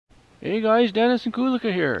Hey guys, Dennis and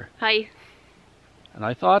Kullike here. Hi. And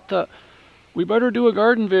I thought we better do a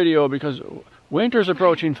garden video because winter's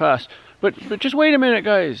approaching fast. But just wait a minute,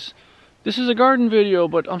 guys. This is a garden video,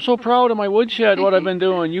 but I'm so proud of my woodshed, what I've been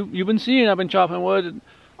doing. You've been seeing I've been chopping wood.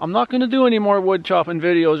 I'm not going to do any more wood chopping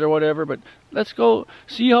videos or whatever, but let's go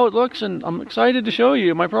see how it looks, and I'm excited to show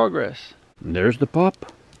you my progress. And there's the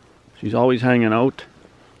pup. She's always hanging out.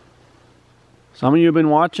 Some of you have been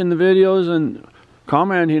watching the videos and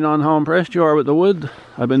commenting on how impressed you are with the wood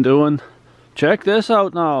I've been doing. Check this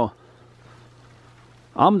out now.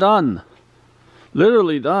 I'm done.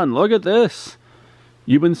 Literally done. Look at this.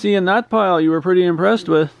 You've been seeing that pile you were pretty impressed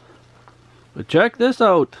with. But check this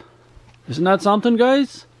out. Isn't that something,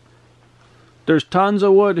 guys? There's tons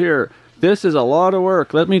of wood here. This is a lot of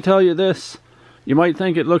work. Let me tell you this. You might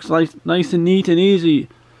think it looks nice and neat and easy.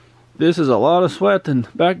 This is a lot of sweat and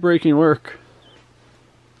back-breaking work.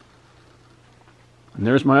 And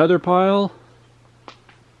there's my other pile.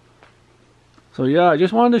 So yeah, I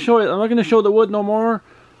just wanted to show you. I'm not going to show the wood no more,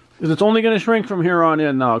 because it's only going to shrink from here on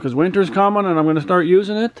in now, because winter's coming and I'm going to start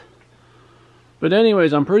using it. But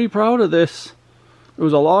anyways, I'm pretty proud of this. It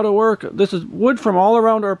was a lot of work. This is wood from all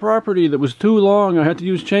around our property that was too long. I had to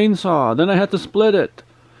use chainsaw. Then I had to split it.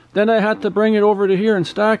 Then I had to bring it over to here and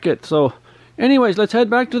stack it. So anyways, let's head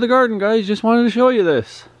back to the garden, guys. Just wanted to show you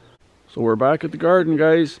this. So we're back at the garden,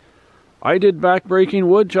 guys. I did back-breaking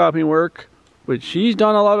wood chopping work, but she's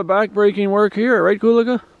done a lot of back-breaking work here, right,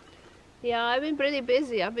 Kullike? Yeah, I've been pretty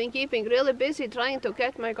busy. I've been keeping really busy trying to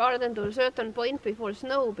get my garden to a certain point before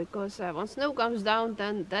snow, because once snow comes down,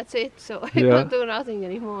 then that's it. So I can't do nothing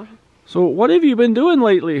anymore. So what have you been doing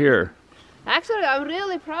lately here? Actually, I'm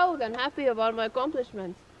really proud and happy about my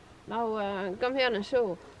accomplishments. Now, come here and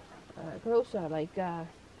show closer,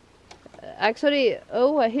 actually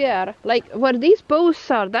over here, like where these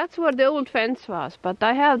posts are, that's where the old fence was, but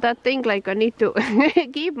I have that thing, like I need to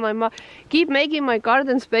keep making my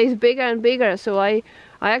garden space bigger and bigger, so I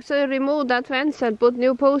actually removed that fence and put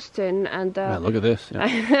new posts in, and yeah, look at this. Yeah.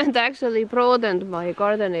 and actually broadened my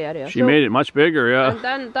garden area. She made it much bigger, yeah. And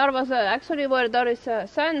then there was actually where there is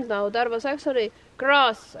sand now, there was actually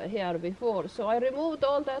grass here before, so I removed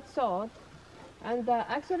all that sod, and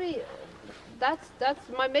actually that's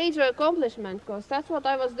my major accomplishment, because that's what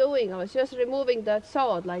I was doing. I was just removing that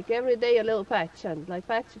sod, like every day a little patch, and like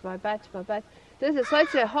patch by patch by patch. This is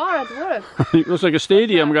such a hard work. It looks like a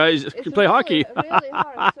stadium, guys. You play hockey. Really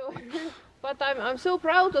hard. So, but I'm so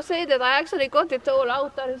proud to say that I actually got it all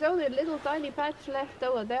out. There is only a little tiny patch left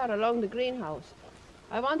over there along the greenhouse.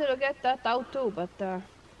 I wanted to get that out too, but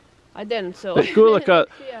I didn't. So Kullike,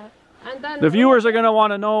 yeah. And then the viewers are going to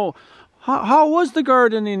want to know, how was the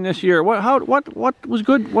gardening this year? What was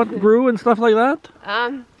good? What grew and stuff like that?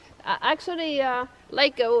 Actually,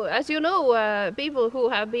 as you know, people who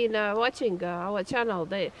have been watching our channel,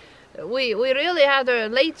 we really had a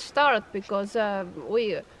late start, because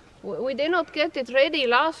we did not get it ready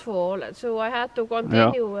last fall, so I had to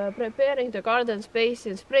continue preparing the garden space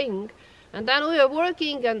in spring, and then we were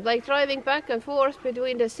working and like driving back and forth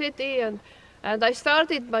between the city, and I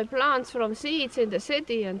started my plants from seeds in the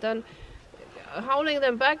city, and then hauling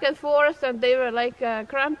them back and forth, and they were like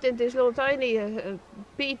cramped in these little tiny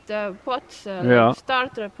peat pots, like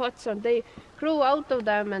starter pots, and they grew out of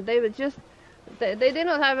them, and they were just, they did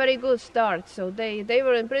not have very good start, so they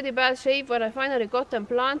were in pretty bad shape when I finally got them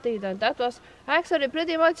planted, and that was actually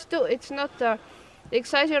pretty much too, it's not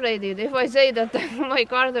exaggerated if I say that my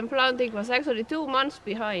garden planting was actually 2 months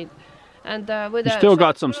behind. And with you still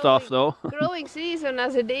got some stuff though. Growing season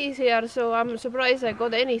as it is here, so I'm surprised I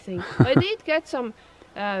got anything. I did get some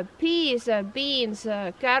peas, beans,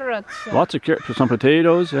 carrots. Lots of some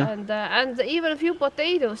potatoes, yeah. And even a few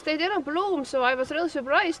potatoes. They didn't bloom, so I was really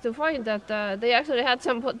surprised to find that they actually had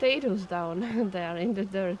some potatoes down there in the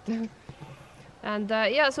dirt. And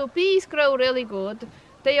yeah, so peas grow really good.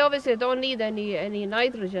 They obviously don't need any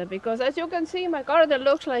nitrogen, because as you can see, my garden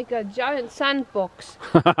looks like a giant sandbox.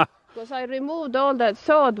 Because I removed all that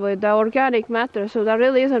sod with the organic matter, so there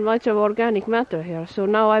really isn't much of organic matter here. So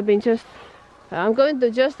now I'm going to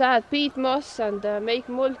just add peat moss and make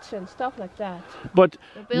mulch and stuff like that. But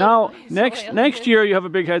now, next year you have a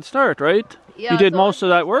big head start, right? Yeah, you did most of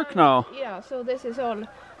that work now. Yeah, so this is all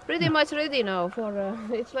pretty much ready now for,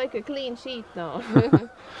 it's like a clean sheet now.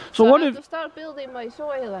 So what I have to start building my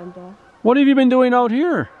soil, and what have you been doing out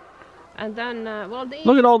here? And then, well,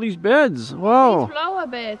 look at all these beds. Wow. These flower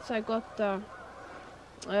beds I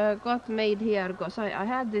got made here, because I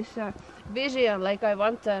had this vision, like I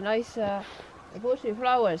want nice bushy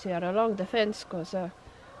flowers here along the fence, because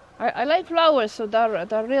I like flowers, so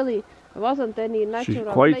there really wasn't any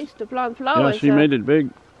natural place to plant flowers. Yeah, she made it big.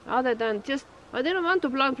 other than just, I didn't want to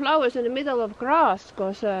plant flowers in the middle of grass,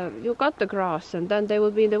 because you cut the grass and then they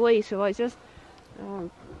would be in the way, so I just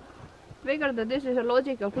figured that this is a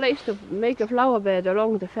logical place to make a flower bed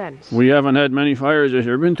along the fence. We haven't had many fires this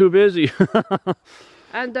year, been too busy.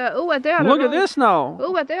 And over there, look at this now.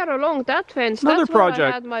 Over there along that fence, Another that's where project.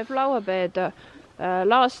 I had my flower bed.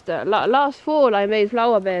 Last fall I made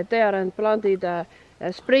flower bed there and planted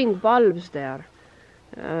spring bulbs there.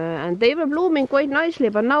 And they were blooming quite nicely,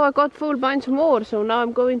 but now I got full bunch more, so now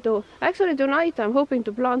I'm going to, actually tonight I'm hoping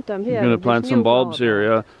to plant them here. You're going to plant some bulbs here,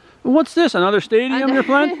 yeah. What's this, another stadium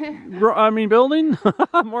you're building?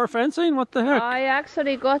 More fencing? What the heck? I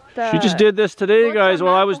actually got... she just did this today, guys,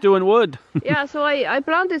 while I was doing wood. Yeah, so I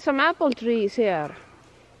planted some apple trees here.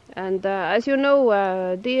 And as you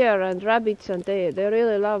know, deer and rabbits, and they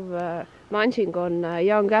really love munching on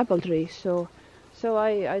young apple trees. So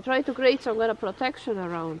I try to create some kind of protection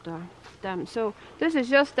around them. So this is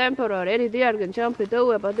just temporary. Any deer can jump it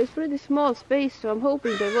over, but it's pretty small space, so I'm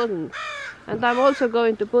hoping they wouldn't. And I'm also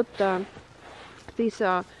going to put these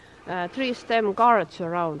tree stem guards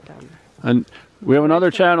around them. And we have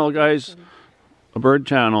another channel, guys, a bird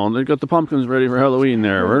channel, and they've got the pumpkins ready for Halloween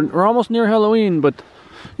there. We're almost near Halloween, but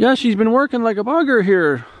yeah, she's been working like a bugger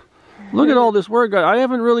here. Look at all this work. I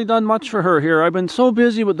haven't really done much for her here. I've been so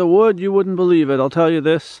busy with the wood, you wouldn't believe it. I'll tell you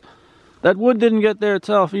this. That wood didn't get there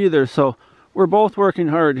itself either, so we're both working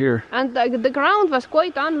hard here. And the ground was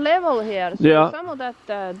quite unlevel here. So yeah. Some of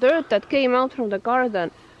that dirt that came out from the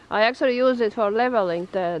garden, I actually used it for leveling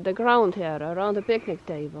the ground here around the picnic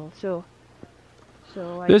table. So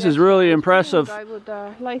this is really impressive. I would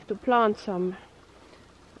like to plant some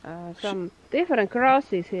different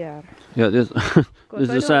grasses here. Yeah, this is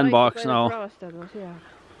the sandbox now. Grass that was here.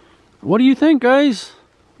 What do you think, guys?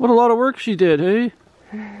 What a lot of work she did, hey?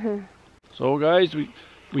 So guys,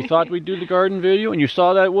 we thought we'd do the garden video, and you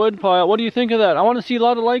saw that wood pile. What do you think of that? I want to see a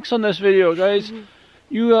lot of likes on this video, guys.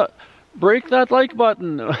 You break that like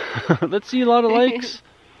button. Let's see a lot of likes.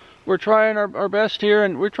 We're trying our best here,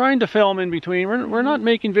 and we're trying to film in between. We're not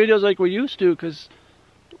making videos like we used to, because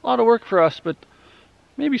a lot of work for us, but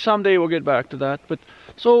maybe someday we'll get back to that. But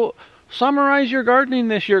so summarize your gardening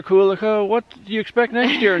this year, Kullike. What do you expect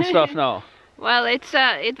next year and stuff now? Well, it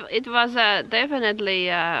was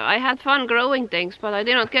definitely I had fun growing things, but I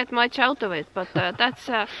didn't get much out of it. But that's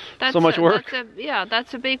so much work.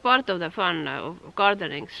 That's a big part of the fun of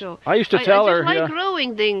gardening. So I used to tell her, I just like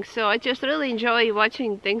growing things, so I just really enjoy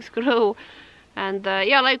watching things grow. And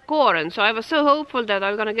yeah, like corn. So I was so hopeful that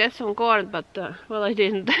I'm gonna get some corn, but well, I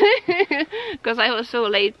didn't, because I was so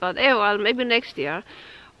late. But well, maybe next year.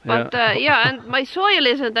 But yeah, and my soil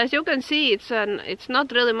isn't, as you can see, it's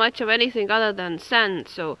not really much of anything other than sand.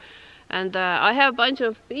 So, and I have a bunch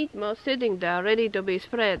of peat moss sitting there ready to be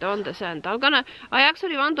spread on the sand. I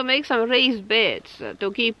actually want to make some raised beds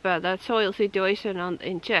to keep that soil situation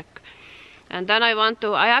in check. And then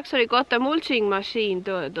I actually got a mulching machine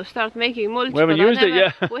to start making mulch. We haven't used it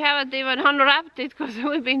yet. We haven't even unwrapped it because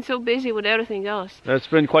we've been so busy with everything else. That's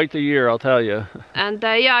been quite the year, I'll tell you. And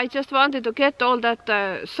yeah, I just wanted to get all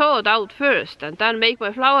that sod out first, and then make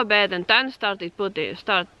my flower bed, and then start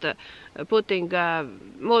putting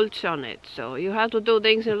mulch on it. So you have to do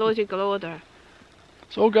things in logical order.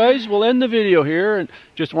 So guys, we'll end the video here, and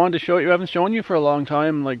just wanted to show you, haven't shown you for a long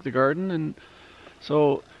time, like the garden, and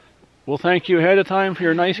so we'll thank you ahead of time for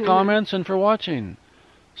your nice comments and for watching.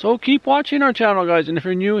 So keep watching our channel, guys, and if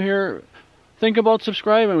you're new here, think about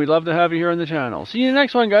subscribing. We'd love to have you here on the channel. See you in the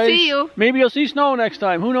next one, guys. See you. Maybe you'll see snow next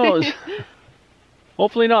time, who knows?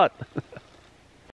 Hopefully not.